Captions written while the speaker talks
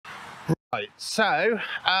Right, so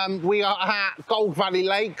we are at Gold Valley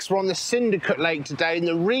Lakes. We're on the Syndicate Lake today, and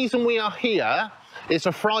the reason we are here, it's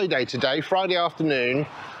a Friday today, Friday afternoon,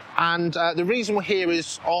 and the reason we're here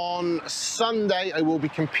is on Sunday I will be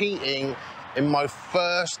competing in my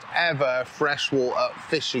first ever freshwater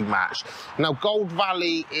fishing match. Now, Gold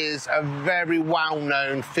Valley is a very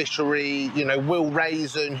well-known fishery. You know, Will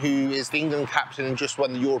Raisin, who is the England captain and just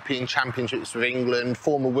won the European Championships with England,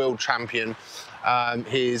 former world champion,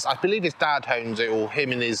 I believe his dad owns it, or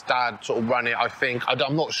him and his dad sort of run it, I think.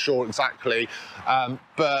 I'm not sure exactly,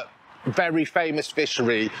 but very famous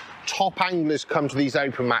fishery. Top anglers come to these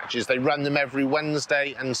open matches. They run them every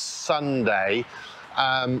Wednesday and Sunday.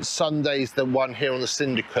 Sunday's the one here on the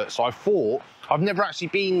Syndicate. So I thought, I've never actually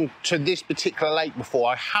been to this particular lake before.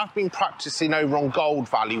 I have been practicing over on Gold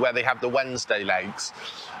Valley where they have the Wednesday lakes.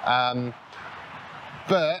 But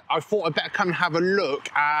I thought I'd better come and have a look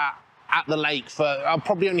at the lake for, I'm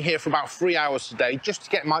probably only here for about 3 hours today, just to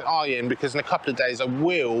get my eye in, because in a couple of days I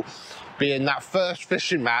will be in that first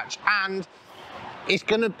fishing match, and it's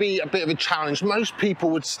going to be a bit of a challenge. Most people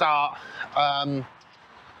would start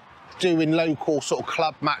doing local sort of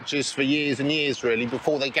club matches for years and years really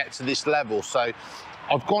before they get to this level. So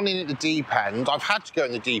I've gone in at the deep end. I've had to go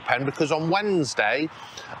in the deep end because on Wednesday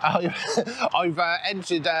I've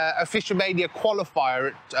entered a Fishermania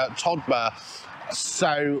qualifier at Todmer.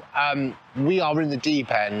 So we are in the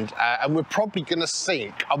deep end and we're probably going to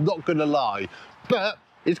sink, I'm not going to lie, but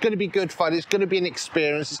it's going to be good fun. It's going to be an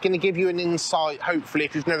experience. It's going to give you an insight, hopefully,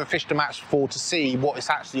 if you've never fished a match before, to see what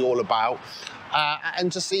it's actually all about,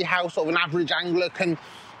 and to see how sort of an average angler can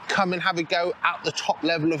come and have a go at the top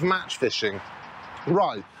level of match fishing.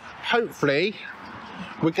 Right, hopefully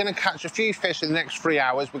we're going to catch a few fish in the next 3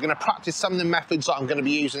 hours. We're going to practice some of the methods that I'm going to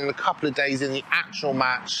be using in a couple of days in the actual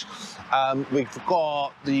match. We've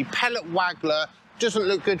got the pellet waggler. Doesn't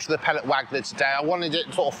look good for the pellet waggler today. I wanted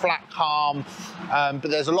it sort of flat, calm, but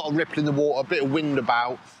there's a lot of ripple in the water, a bit of wind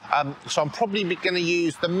about. So I'm probably going to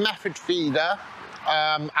use the method feeder,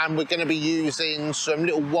 and we're going to be using some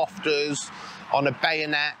little wafters on a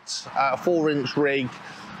bayonet, a 4-inch rig,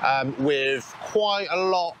 with quite a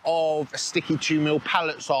lot of sticky 2mm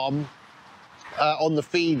pellets on the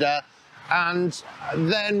feeder. And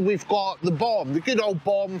then we've got the bomb, the good old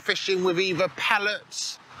bomb, fishing with either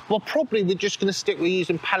pellets. Well, probably we're just going to stick with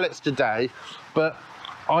using pellets today, but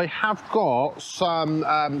I have got some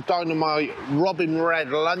Dynamite Robin Red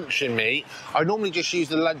luncheon meat. I normally just use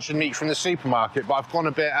the luncheon meat from the supermarket, but I've gone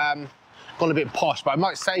a bit posh, but I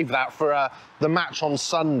might save that for the match on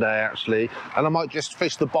Sunday, actually, and I might just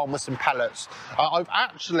fish the bomb with some pellets. I've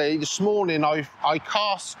actually, this morning, I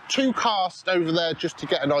cast 2 casts over there just to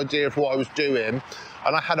get an idea of what I was doing,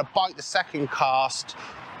 and I had a bite the second cast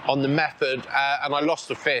on the method, and I lost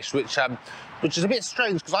the fish, which is a bit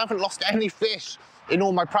strange because I haven't lost any fish in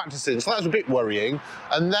all my practicing, so that was a bit worrying.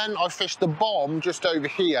 And then I fished the bomb just over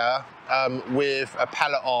here with a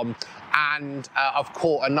pellet on, and I've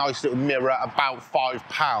caught a nice little mirror, about 5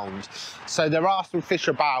 pounds. So there are some fish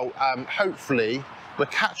about. Hopefully we'll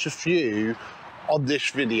catch a few on this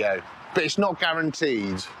video, but it's not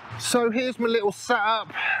guaranteed. So here's my little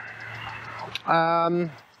setup.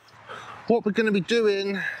 What we're going to be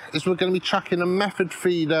doing is we're going to be chucking a method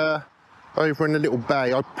feeder over in a little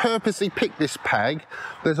bay. I purposely picked this peg.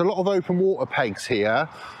 There's a lot of open water pegs here,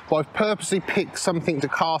 but I've purposely picked something to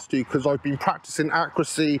cast to because I've been practicing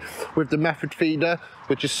accuracy with the method feeder,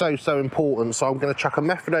 which is so important. So I'm going to chuck a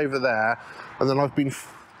method over there, and then I've been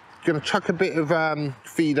going to chuck a bit of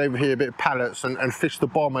feed over here, a bit of pellets, and fish the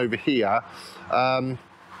bomb over here.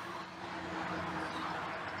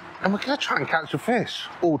 And we're going to try and catch a fish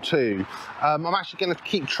or two. I'm actually going to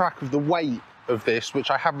keep track of the weight of this,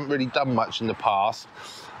 which I haven't really done much in the past.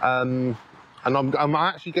 And I'm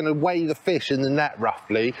actually going to weigh the fish in the net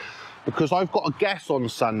roughly, because I've got a guess on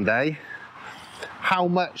Sunday how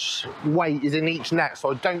much weight is in each net,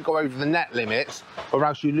 so I don't go over the net limits, or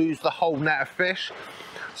else you lose the whole net of fish.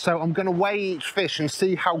 So I'm going to weigh each fish and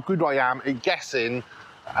see how good I am at guessing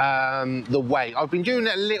the weight. I've been doing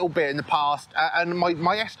it a little bit in the past, and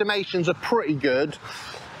my estimations are pretty good,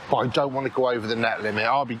 but I don't want to go over the net limit.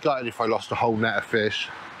 I'll be gutted if I lost a whole net of fish.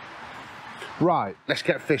 Right, let's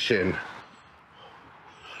get fishing.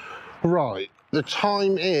 Right, the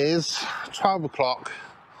time is 12 o'clock.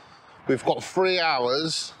 We've got 3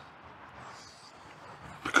 hours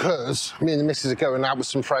because me and the missus are going out with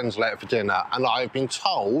some friends later for dinner, and I've been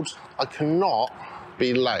told I cannot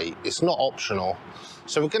be late. It's not optional.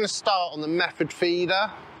 So we're going to start on the method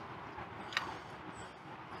feeder.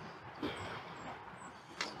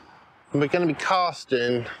 And we're going to be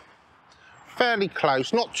casting fairly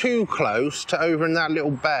close, not too close to over in that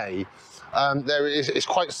little bay. It's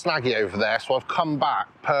quite snaggy over there, so I've come back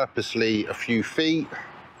purposely a few feet.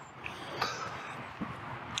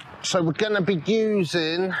 So we're going to be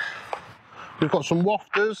using, we've got some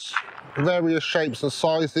wafters, various shapes and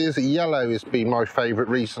sizes. Yellow has been my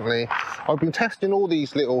favourite recently. I've been testing all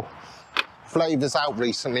these little flavours out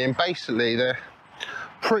recently, and basically they're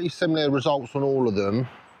pretty similar results on all of them.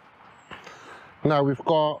 Now we've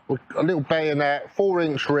got a little bayonet,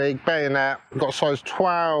 4-inch rig, bayonet. We've got size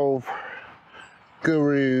 12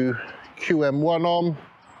 Guru QM1 on.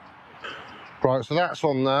 Right, so that's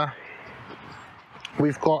on there.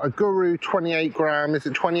 We've got a Guru 28 gram, is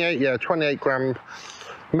it 28? Yeah, 28 gram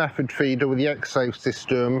method feeder with the Exo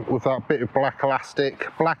system with that bit of black elastic.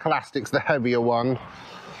 Black elastic's the heavier one.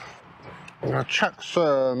 I'm gonna chuck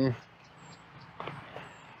some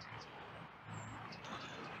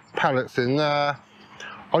pellets in there.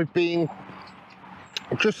 I've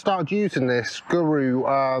just started using this Guru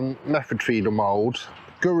method feeder mould.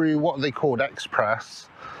 Guru, what are they called? Express.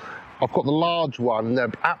 I've got the large one, and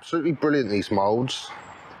they're absolutely brilliant, these moulds.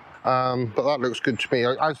 But that looks good to me.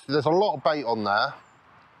 There's a lot of bait on there.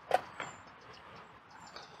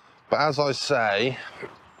 But as I say,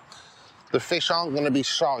 the fish aren't going to be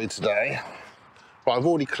shy today. Right, I've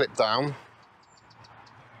already clipped down.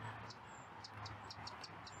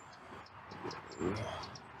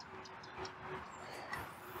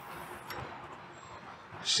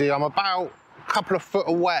 See, I'm about a couple of foot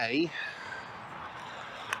away.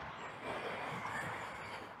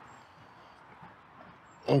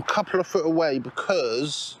 I'm a couple of foot away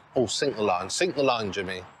because, oh, sink the line,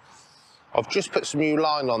 Jimmy. I've just put some new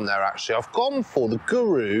line on there, actually. I've gone for the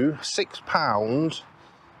Guru 6 pound,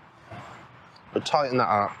 but tighten that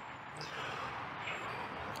up.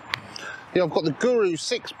 Yeah, I've got the Guru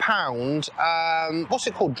 6 pound, what's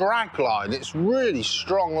it called, drag line. It's really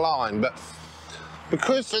strong line, but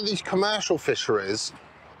because of these commercial fisheries,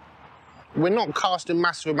 we're not casting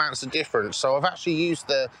massive amounts of difference, so I've actually used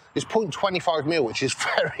it's 0.25 mil, which is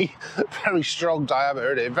very strong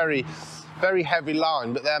diameter, isn't it? Very heavy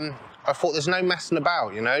line, but then I thought there's no messing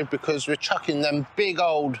about, you know, because we're chucking them big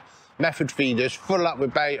old method feeders full up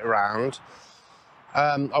with bait around.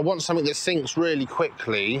 I want something that sinks really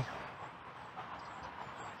quickly.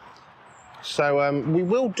 So we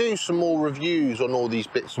will do some more reviews on all these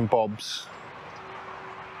bits and bobs.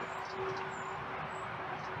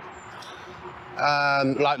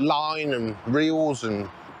 Like line and reels and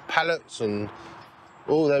pellets and,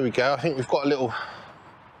 oh, there we go. I think we've got a little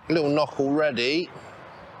knock already.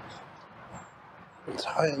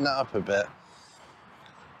 Tighten that up a bit.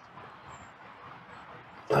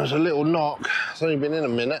 There's a little knock. It's only been in a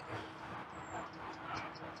minute.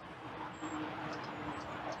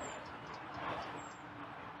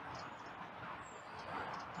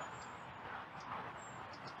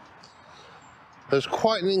 There's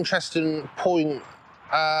quite an interesting point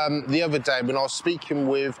the other day when I was speaking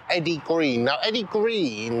with Eddie Green. Now, Eddie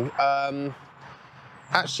Green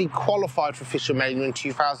actually qualified for Fishermania in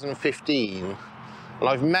 2015. And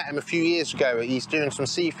I've met him a few years ago. He's doing some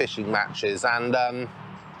sea fishing matches, and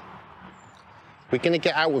we're going to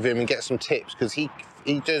get out with him and get some tips, because he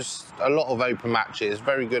does a lot of open matches,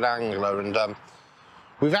 very good angler, and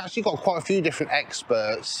we've actually got quite a few different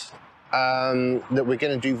experts that we're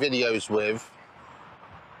going to do videos with.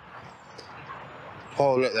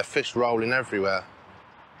 Oh, look, there's fish rolling everywhere.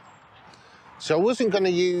 So I wasn't going to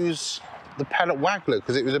use the pellet waggler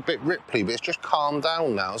because it was a bit ripply, but it's just calmed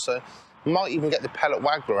down now, so I might even get the pellet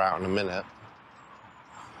waggler out in a minute.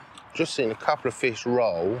 Just seen a couple of fish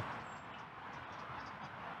roll.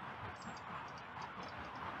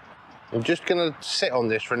 I'm just going to sit on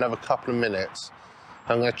this for another couple of minutes.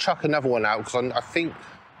 I'm going to chuck another one out because I think,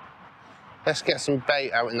 let's get some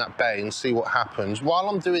bait out in that bay and see what happens. While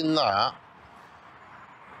I'm doing that,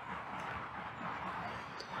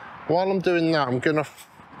 I'm going to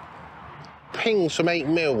ping some 8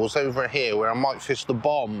 mils over here where I might fish the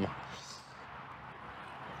bomb.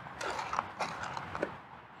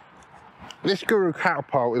 This Guru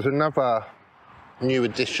catapult is another new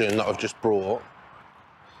addition that I've just brought,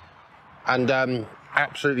 and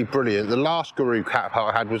absolutely brilliant. The last Guru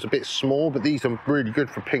catapult I had was a bit small, but these are really good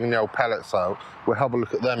for pinging the old pellets out. We'll have a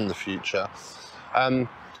look at them in the future.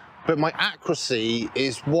 But my accuracy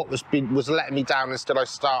is what was letting me down until I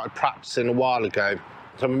started practicing a while ago.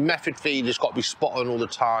 So my method feeder's got to be spot on all the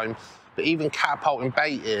time, but even catapult and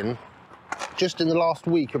baiting, just in the last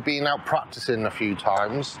week of being out practicing a few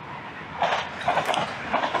times,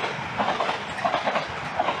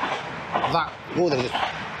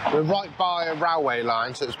 we're right by a railway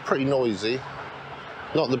line, so it's pretty noisy.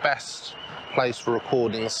 Not the best place for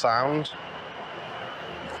recording the sound.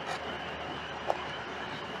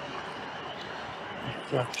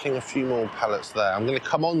 I'm king a few more pellets there. I'm going to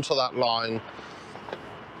come onto that line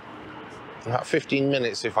in about 15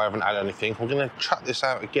 minutes if I haven't had anything. I'm going to chuck this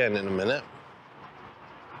out again in a minute.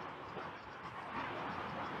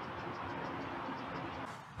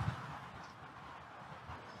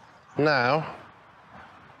 Now,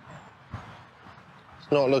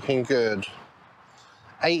 it's not looking good.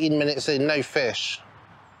 18 minutes in, no fish.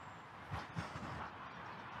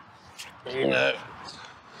 No.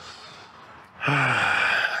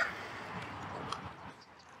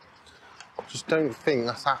 Just don't think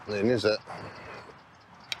that's happening, is it?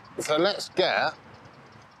 So let's get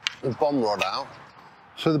the bomb rod out.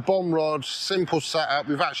 So the bomb rod, simple setup.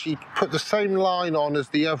 We've actually put the same line on as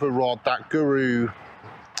the other rod, that Guru,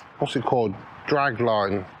 what's it called? Drag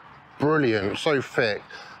line. Brilliant, so thick.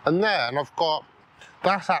 And then I've got,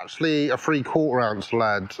 that's actually a 3/4 ounce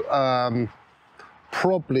lead.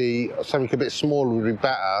 Probably something a bit smaller would be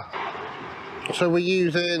better. So we're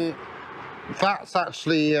using, that's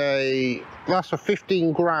actually that's a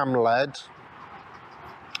 15 gram lead.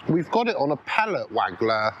 We've got it on a pellet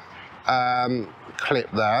waggler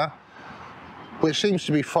clip there, which seems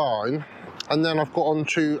to be fine. And then I've got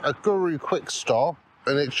onto a Guru quick stop,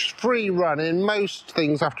 and it's free running. Most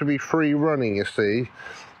things have to be free running, you see,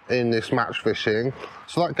 in this match fishing.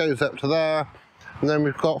 So that goes up to there. And then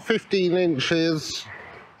we've got 15 inches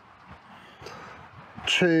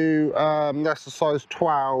to, that's a size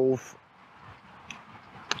 12.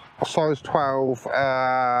 A size 12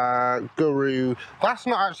 Guru. That's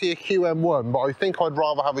not actually a QM1, but I think I'd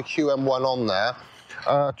rather have a QM1 on there.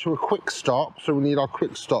 To a quick stop, so we need our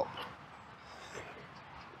quick stop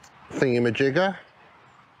thingamajigger.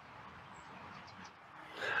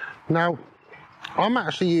 Now, I'm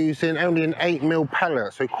actually using only an 8mm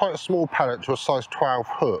pellet, so quite a small pellet to a size 12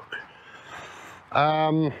 hook.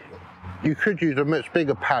 You could use a much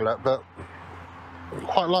bigger pellet, but I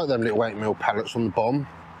quite like them little 8mm pellets on the bomb.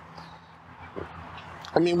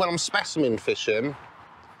 I mean, when I'm specimen fishing,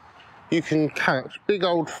 you can catch big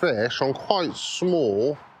old fish on quite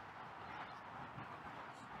small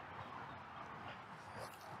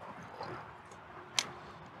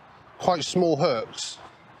hooks.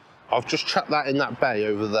 I've just chucked that in that bay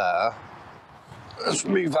over there. Let's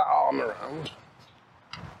move that arm around.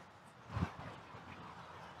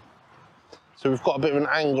 So we've got a bit of an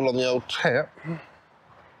angle on the old tip.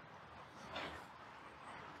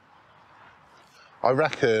 I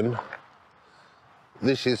reckon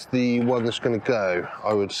this is the one that's going to go,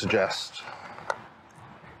 I would suggest.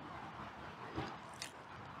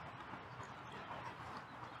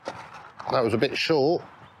 That was a bit short.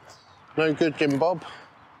 No good, Jim Bob.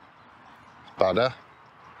 Better.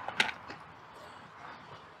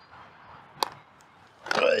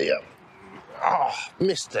 Yeah. Oh,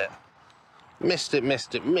 missed it. Missed it,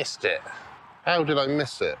 missed it, missed it. How did I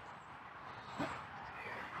miss it?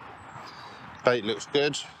 Bait looks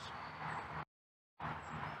good.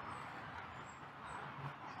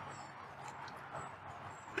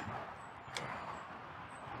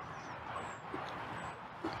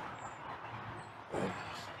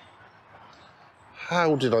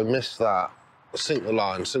 How did I miss that? Sink the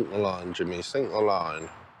line, Jimmy, sink the line.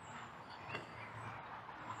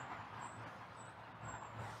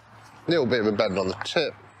 Little bit of a bend on the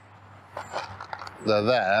tip. They're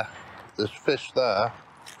there. There's fish there.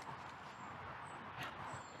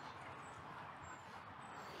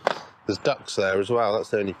 There's ducks there as well, that's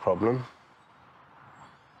the only problem.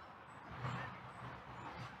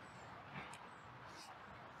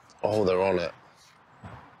 Oh, they're on it.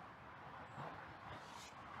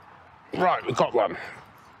 Right, we've got one.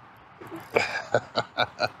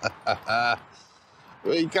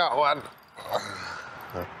 We got one.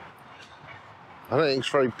 I don't think it's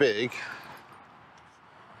very big.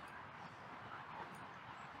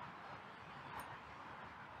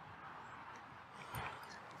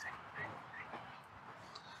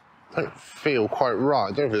 Don't feel quite right.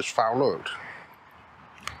 I don't know if it's foul hooked.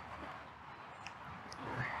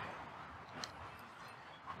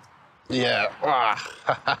 Yeah.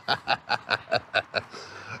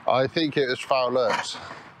 I think it was foul hooked.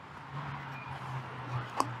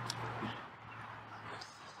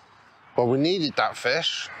 Well, we needed that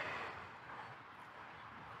fish.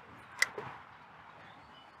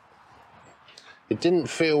 It didn't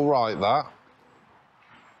feel right, that.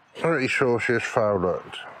 Pretty sure she was foul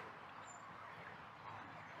hooked.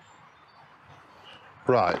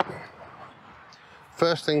 Right.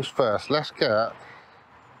 First things first, let's get a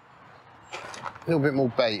little bit more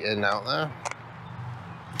bait in out there.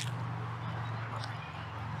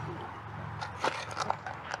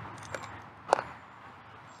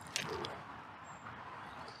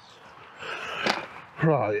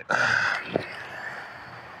 Right.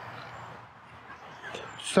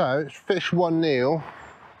 So it's fish 1-0.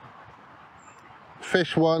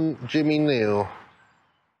 Fish 1, Jimmy Neal.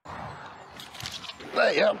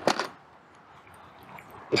 There you go.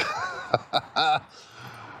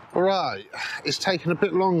 Right, it's taken a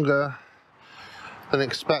bit longer than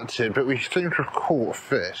expected, but we seem to have caught a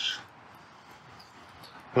fish.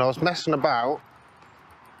 And I was messing about,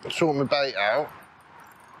 sorting my bait out,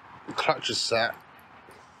 clutch is set,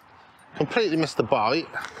 completely missed the bite.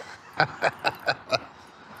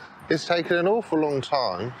 It's taken an awful long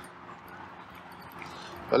time.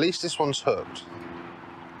 At least this one's hooked.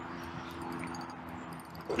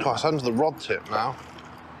 Oh, it's under the rod tip now.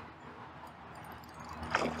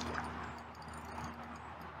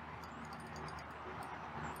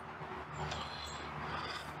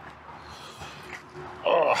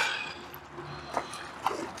 Oh.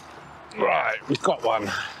 Right, we've got one.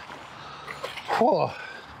 Oh.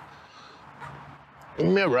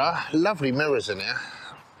 Mirror, lovely mirrors in here.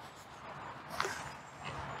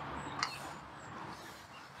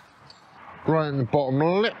 Right in the bottom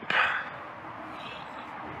lip.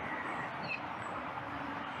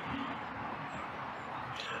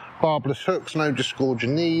 Barbless hooks, no disgorger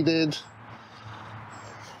needed.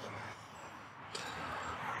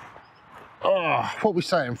 Oh, what are we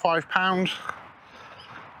saying, £5?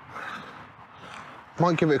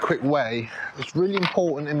 Might give it a quick weigh. It's really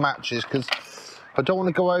important in matches because I don't want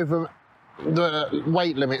to go over the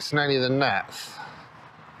weight limits in any of the nets.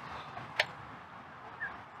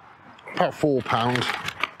 About £4.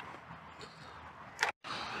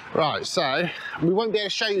 Right, so we won't be able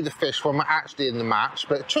to show you the fish when we're actually in the match,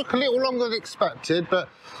 but it took a little longer than expected, but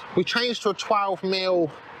we changed to a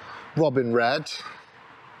 12mm Robin Red.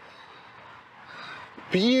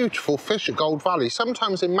 Beautiful fish at Gold Valley.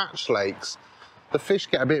 Sometimes in match lakes, the fish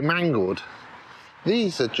get a bit mangled.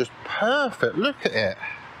 These are just perfect, look at it.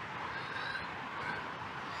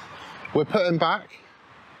 We're putting back.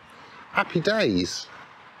 Happy days.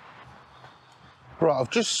 Right,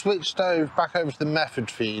 I've just switched back over to the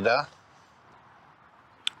method feeder.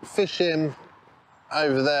 Fishing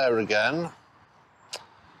over there again.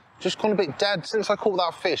 Just gone a bit dead. Since I caught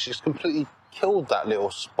that fish, it's completely killed that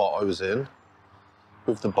little spot I was in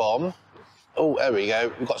with the bomb. Oh, there we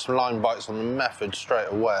go. We've got some line bites on the method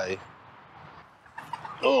straight away.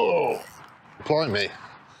 Oh, blimey.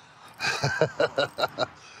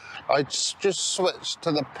 I just switched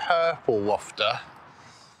to the purple wafter.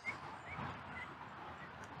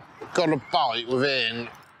 Got a bite within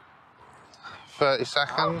 30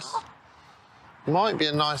 seconds. Might be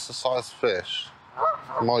a nicer sized fish.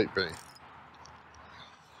 Might be.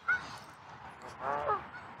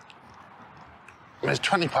 It's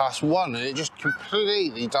 1:20 and it just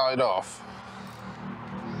completely died off.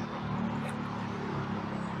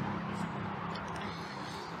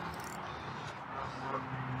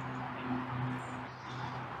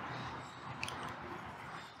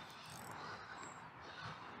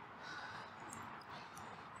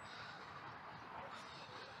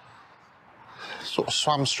 Sort of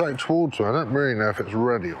swam straight towards me. I don't really know if it's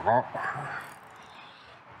ready or not.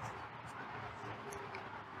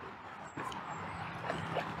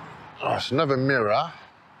 Oh, it's another mirror.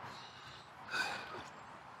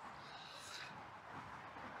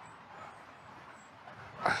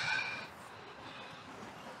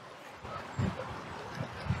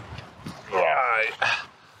 Right.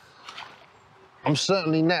 I'm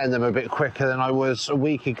certainly netting them a bit quicker than I was a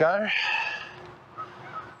week ago.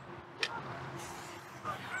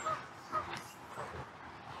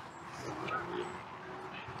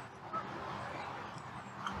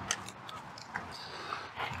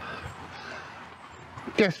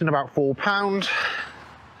 Guessing about £4.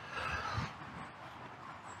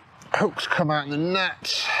 Hooks come out in the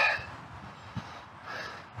net.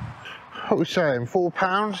 What are we saying,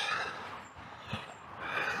 £4?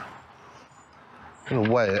 I'm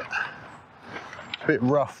gonna weigh it. It's a bit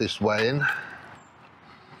rough this weighing.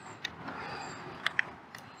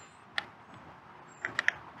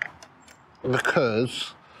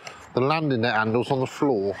 Because the landing net handle's on the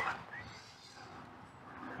floor.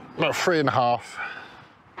 About 3.5.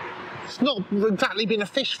 It's not exactly been a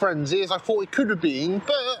fish frenzy as I thought it could have been,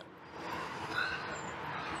 but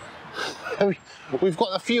we've got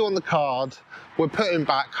a few on the card. We're putting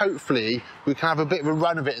back. Hopefully we can have a bit of a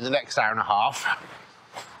run of it in the next hour and a half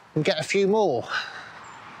and get a few more.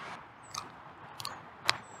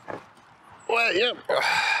 Well, yep.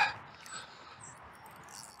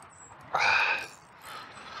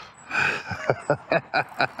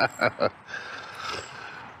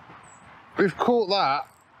 We've caught that.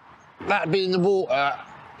 That'd be in the water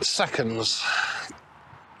seconds.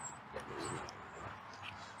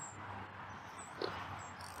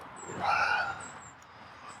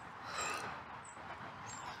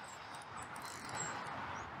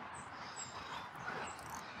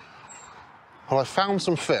 Well, I found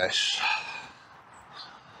some fish.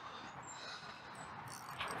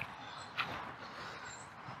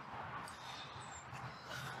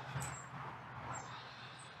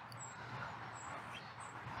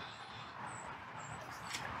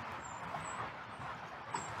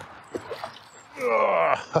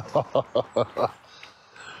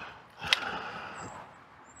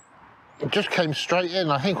 It just came straight in.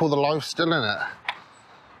 I think all the life's still in it.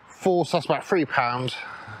 4, so that's about £3.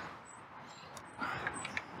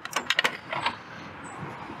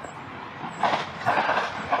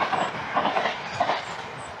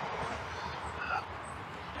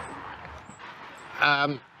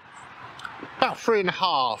 About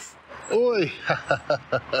 3.5. Oi.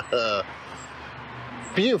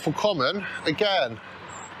 Beautiful common again.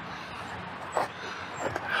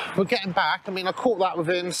 We're getting back. I mean, I caught that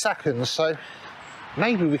within seconds, so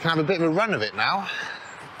maybe we can have a bit of a run of it now.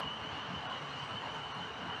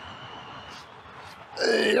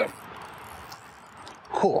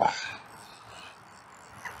 Cool.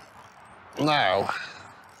 Now,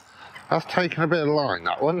 that's taken a bit of line,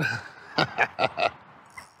 that one.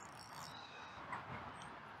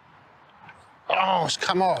 Oh, it's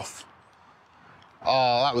come off.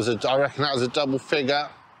 Oh, that was I reckon that was a double figure.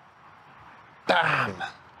 Damn.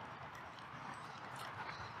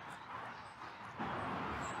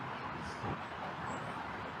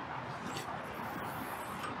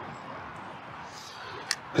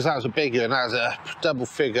 Because that was a big one, that was a double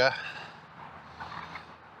figure.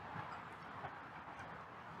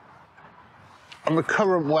 And the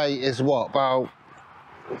current weight is what, about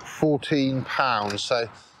 £14, so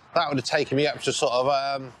that would have taken me up to sort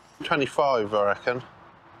of 25, I reckon.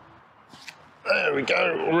 There we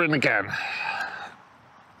go, we're in again.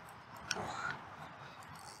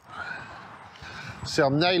 See,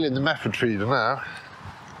 I'm nailing the method reader now.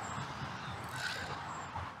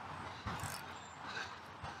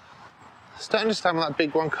 I don't understand when that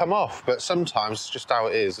big one come off, but sometimes it's just how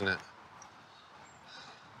it is, isn't it?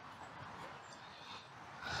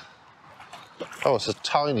 Oh, it's a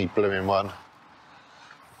tiny blooming one.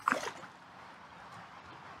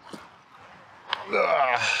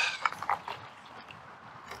 Ugh.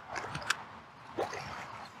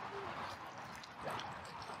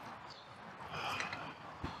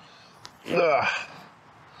 Ugh.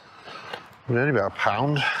 Only about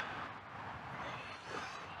 £1.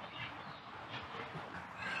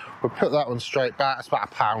 We'll put that one straight back, it's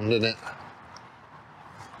about £1 in it.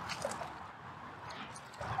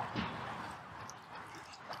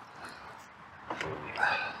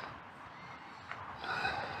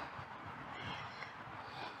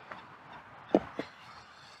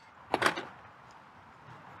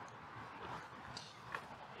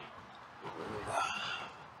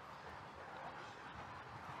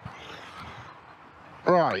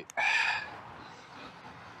 Right.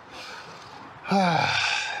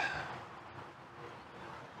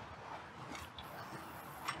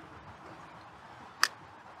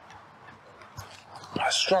 My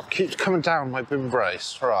strap keeps coming down my boom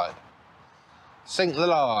brace. Right. Sink the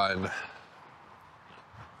line.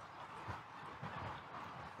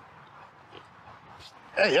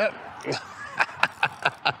 Hey, yeah.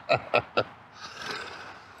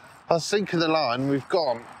 I was sinking the line, we've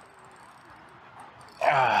gone.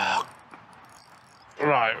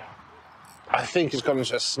 Right. I think it's gone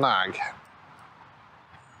into a snag.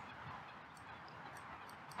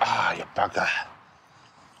 Ah, you bugger.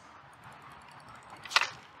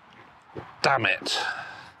 Damn it.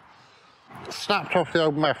 Snapped off the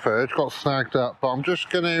old method, got snagged up, but I'm just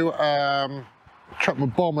going to chuck my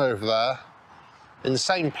bomb over there in the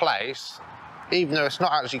same place, even though it's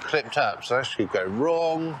not actually clipped up, so that could go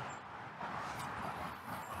wrong.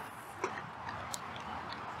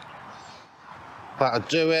 That'll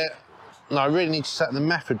do it. Now I really need to set the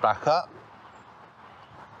method back up.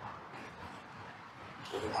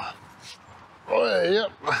 Oh,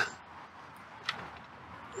 yep.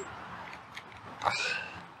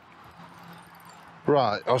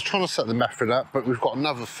 Right, I was trying to set the method up, but we've got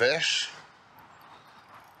another fish.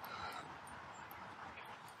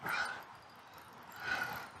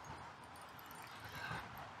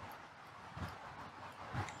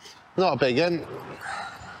 Not a big one.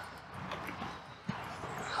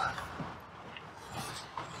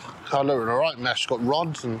 I look, in a right mess, got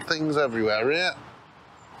rods and things everywhere here.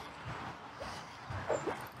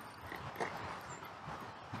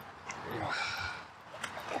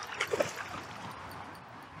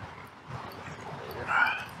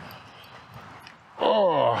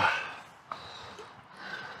 Oh.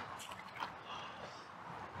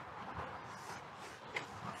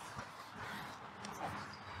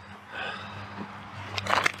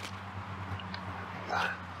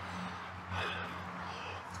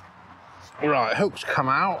 Right, hook's come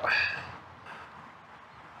out.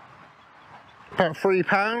 About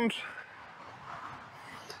 £3.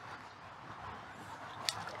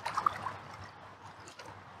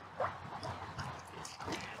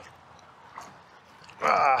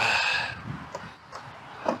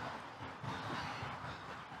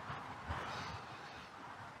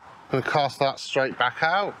 Gonna cast that straight back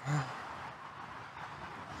out.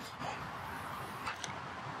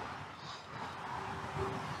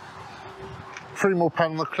 Three more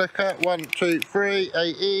pound on the clicker. 1, 2, 3,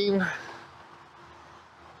 18.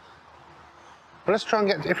 But let's try and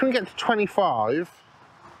get, if we can get to 25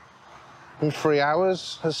 in 3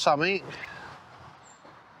 hours as something.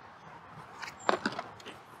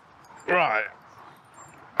 Right.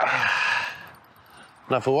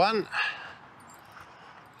 Another one.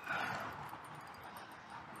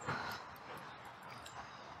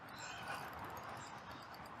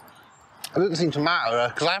 It doesn't seem to matter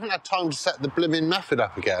because I haven't had time to set the blimmin' method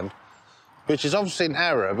up again, which is obviously an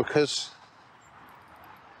error because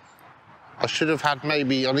I should have had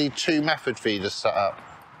maybe, I need 2 method feeders set up.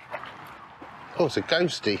 Oh, it's a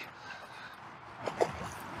ghosty.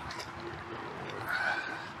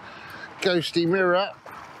 Ghosty mirror.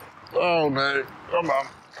 Oh no, come on.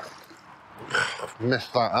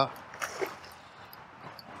 Messed that up.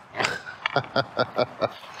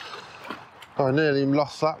 I nearly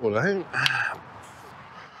lost that one, I think.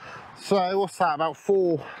 So, what's that, about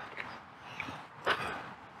 4?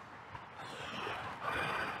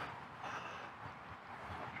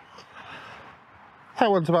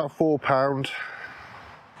 That one's about £4.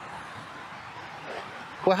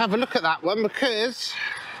 We'll have a look at that one because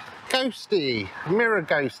ghosty, mirror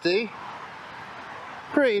ghosty,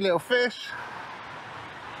 pretty little fish.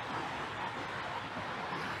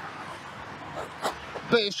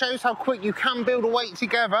 But it shows how quick you can build a weight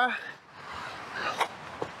together.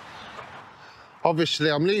 Obviously,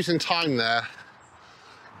 I'm losing time there,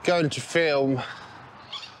 going to film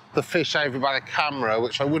the fish over by the camera,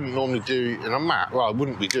 which I wouldn't normally do in a match. Well, I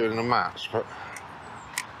wouldn't be doing in a match, but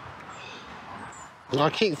I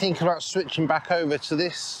keep thinking about switching back over to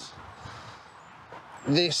this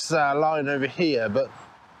line over here. But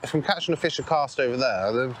if I'm catching a fish a cast over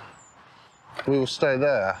there, then we will stay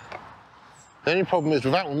there. The only problem is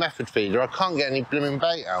without a method feeder, I can't get any blooming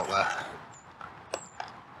bait out there.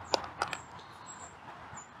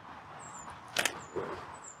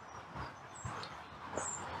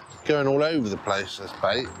 Going all over the place, this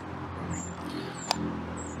bait.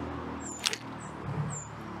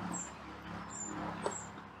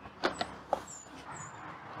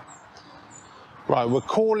 Right, we're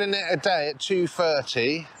calling it a day at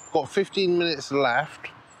 2:30. Got 15 minutes left.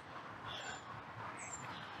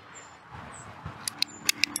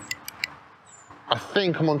 I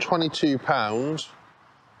think I'm on £22.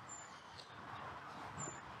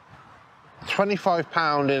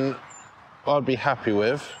 £25 in I'd be happy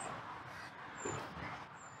with.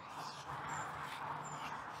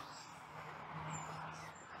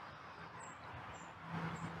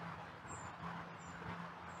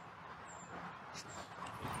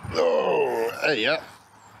 Oh, hey, yeah.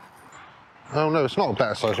 Oh no, it's not a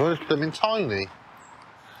better size one, it's blooming tiny.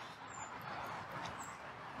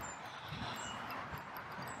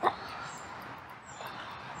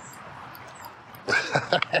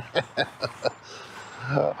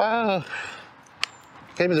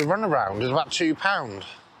 Gave me the runaround, it was about £2.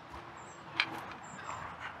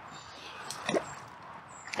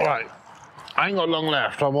 Right, I ain't got long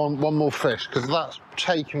left, I want one more fish, because that's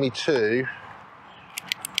taking me to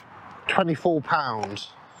 £24.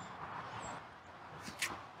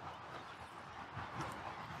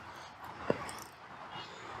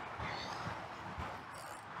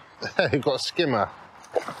 You've got a skimmer.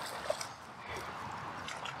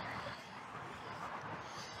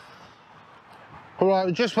 Alright,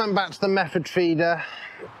 we just went back to the method feeder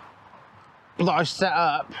that I set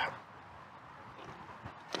up.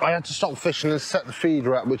 I had to stop fishing and set the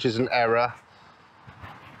feeder up, which is an error.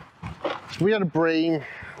 We had a bream,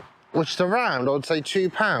 which is around, I'd say,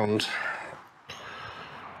 £2.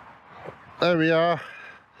 There we are.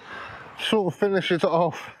 Sort of finishes it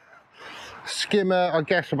off. Skimmer, I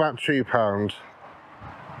guess about £2.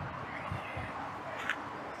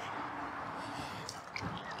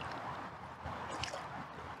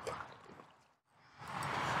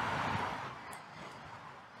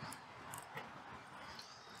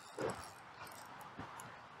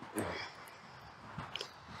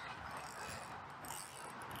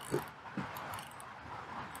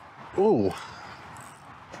 Ooh.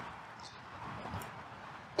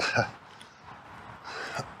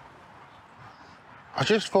 I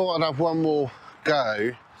just thought I'd have one more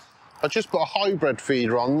go I just put a hybrid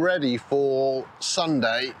feeder on, ready for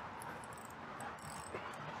Sunday.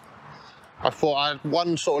 I thought I had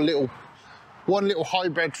one little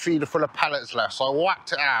hybrid feeder full of pellets left, so I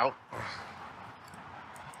whacked it out.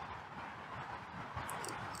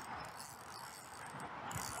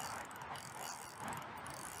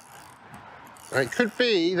 And it could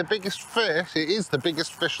be the biggest fish. It is the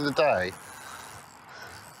biggest fish of the day.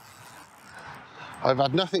 I've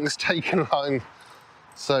had nothing that's taken line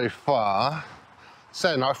so far.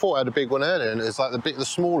 So no, I thought I had a big one earlier, and it's like the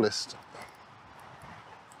smallest.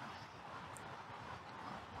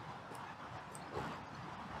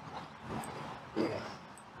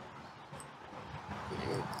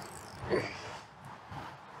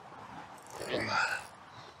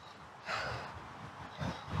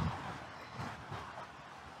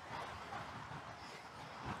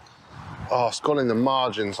 Oh, it's gone in the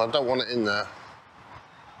margins. I don't want it in there.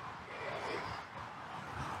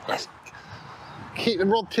 Let's keep the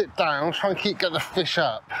rod tip down, try and get the fish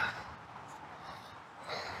up.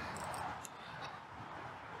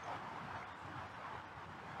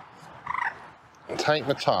 Take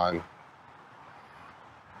my time.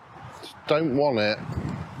 Just don't want it.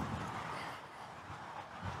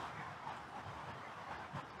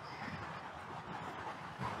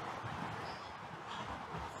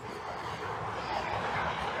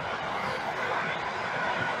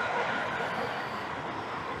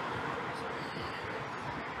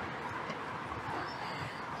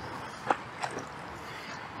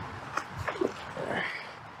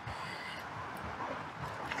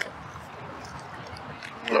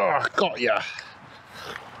 Oh, got ya.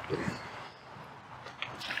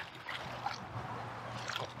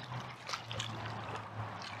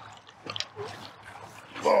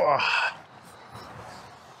 Oh.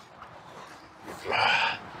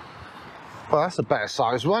 Well, that's a better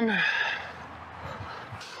size one.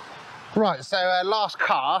 Right, so last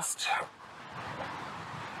cast,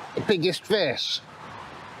 the biggest fish.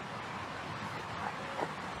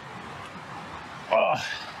 Oh.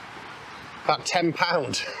 About 10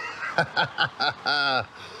 pounds.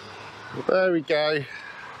 There we go.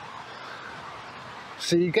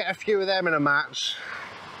 So you get a few of them in a match.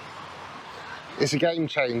 It's a game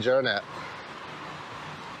changer, isn't it?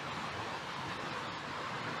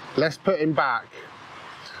 Let's put him back.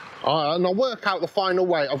 And I'll work out the final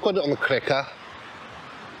weight. I've got it on the clicker.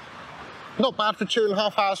 Not bad for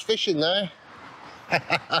 2.5 hours fishing there.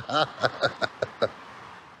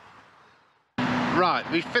 Right,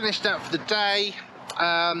 we finished up for the day.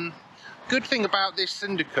 Good thing about this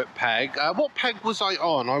Syndicate peg, what peg was I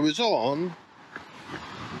on? I was on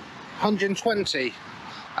 120.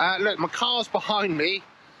 Look, my car's behind me,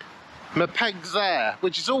 my peg's there,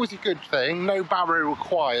 which is always a good thing, no barrier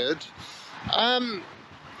required.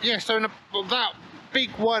 Yeah, so that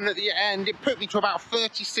big one at the end, it put me to about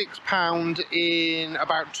 36 pounds in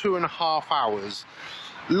about 2.5 hours.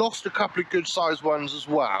 Lost a couple of good sized ones as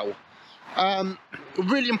well. A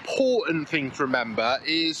really important thing to remember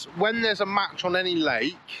is when there's a match on any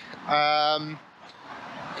lake,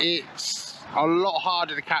 it's a lot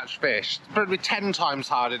harder to catch fish, probably 10 times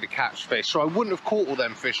harder to catch fish. So I wouldn't have caught all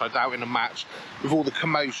them fish, I doubt, in a match with all the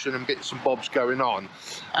commotion and bits and bobs going on.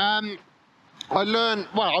 I'm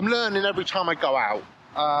learning every time I go out,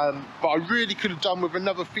 but I really could have done with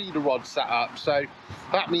another feeder rod set up. So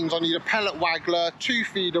that means I need a pellet waggler, 2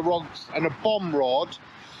 feeder rods and a bomb rod.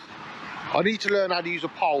 I need to learn how to use a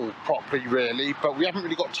pole properly, really, but we haven't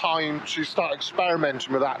really got time to start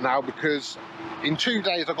experimenting with that now, because in 2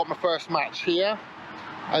 days I got my first match here,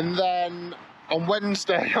 and then on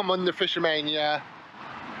Wednesday I'm on the Fishermania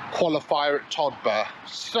qualifier at Todber.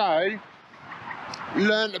 So,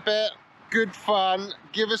 learned a bit, good fun.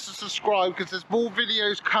 Give us a subscribe because there's more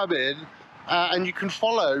videos coming, and you can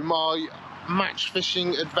follow my match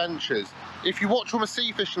fishing adventures. If you watch all my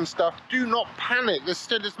sea fishing stuff, do not panic. There's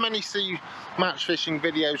still as many sea match fishing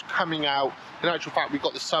videos coming out. In actual fact, we've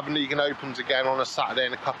got the Southern League and Opens again on a Saturday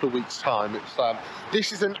in a couple of weeks' time.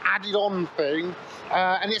 This is an added on thing,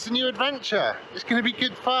 and it's a new adventure. It's going to be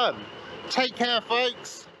good fun. Take care,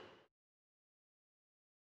 folks.